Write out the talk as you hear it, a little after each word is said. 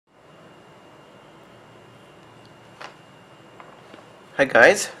Hi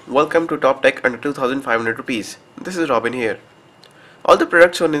guys, welcome to Top Tech under 2500 rupees. This is Robin here. All the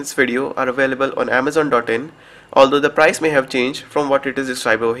products shown in this video are available on Amazon.in, although the price may have changed from what it is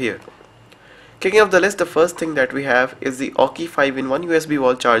described over here. Kicking off the list, the first thing that we have is the Aukey 5-in-1 USB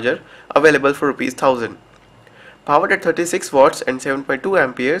wall charger available for Rs 1000. Powered at 36 watts and 7.2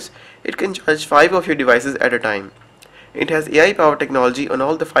 amperes, it can charge 5 of your devices at a time. It has AI power technology on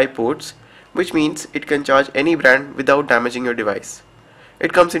all the 5 ports, which means it can charge any brand without damaging your device.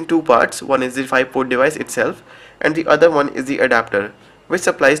 It comes in two parts. One is the 5-port device itself and the other one is the adapter, which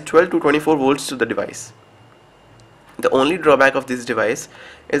supplies 12 to 24 volts to the device. The only drawback of this device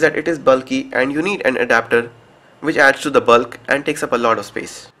is that it is bulky and you need an adapter, which adds to the bulk and takes up a lot of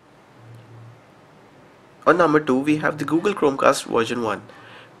space. On number 2 we have the Google Chromecast version 1.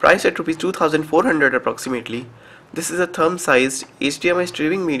 Priced at Rs 2400 approximately, this is a thumb-sized HDMI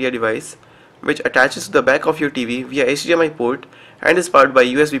streaming media device which attaches to the back of your TV via HDMI port and is powered by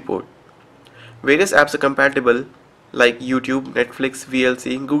USB port. Various apps are compatible like YouTube, Netflix,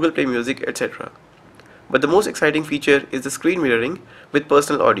 VLC, Google Play Music, etc. But the most exciting feature is the screen mirroring with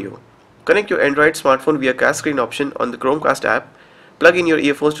personal audio. Connect your Android smartphone via cast screen option on the Chromecast app, plug in your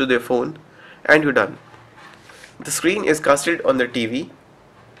earphones to their phone, and you're done. The screen is casted on the TV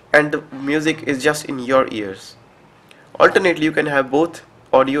and the music is just in your ears. Alternately, you can have both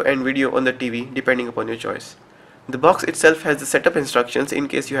audio and video on the TV depending upon your choice. The box itself has the setup instructions in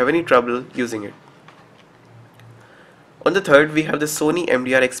case you have any trouble using it. On the third, we have the Sony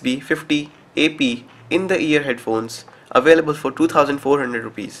MDR XB-50AP in-the-ear headphones available for 2400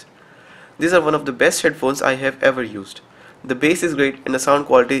 rupees. These are one of the best headphones I have ever used. The bass is great and the sound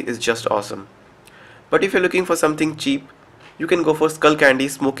quality is just awesome. But if you're looking for something cheap, you can go for Skull Candy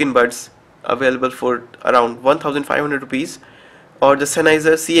Smoke-in Buds available for around 1500 rupees or the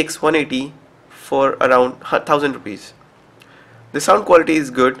Sennheiser CX180 for around 1000 rupees. The sound quality is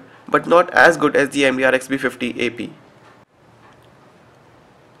good but not as good as the MDR XB-50AP.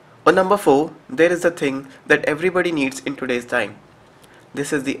 On number 4, there is the thing that everybody needs in today's time.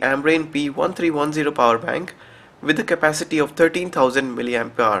 This is the Ambrain P1310 power bank with a capacity of 13,000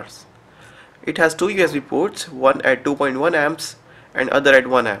 mAh. It has two USB ports, one at 2.1 amps and other at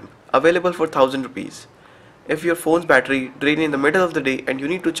 1 amp, available for 1000 rupees. If your phone's battery drains in the middle of the day and you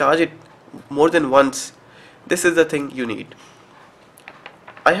need to charge it more than once, this is the thing you need.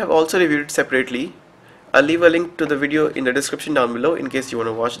 I have also reviewed it separately. I'll leave a link to the video in the description down below in case you want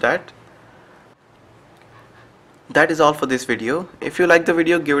to watch that. That is all for this video. If you like the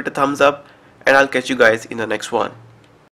video, give it a thumbs up and I'll catch you guys in the next one.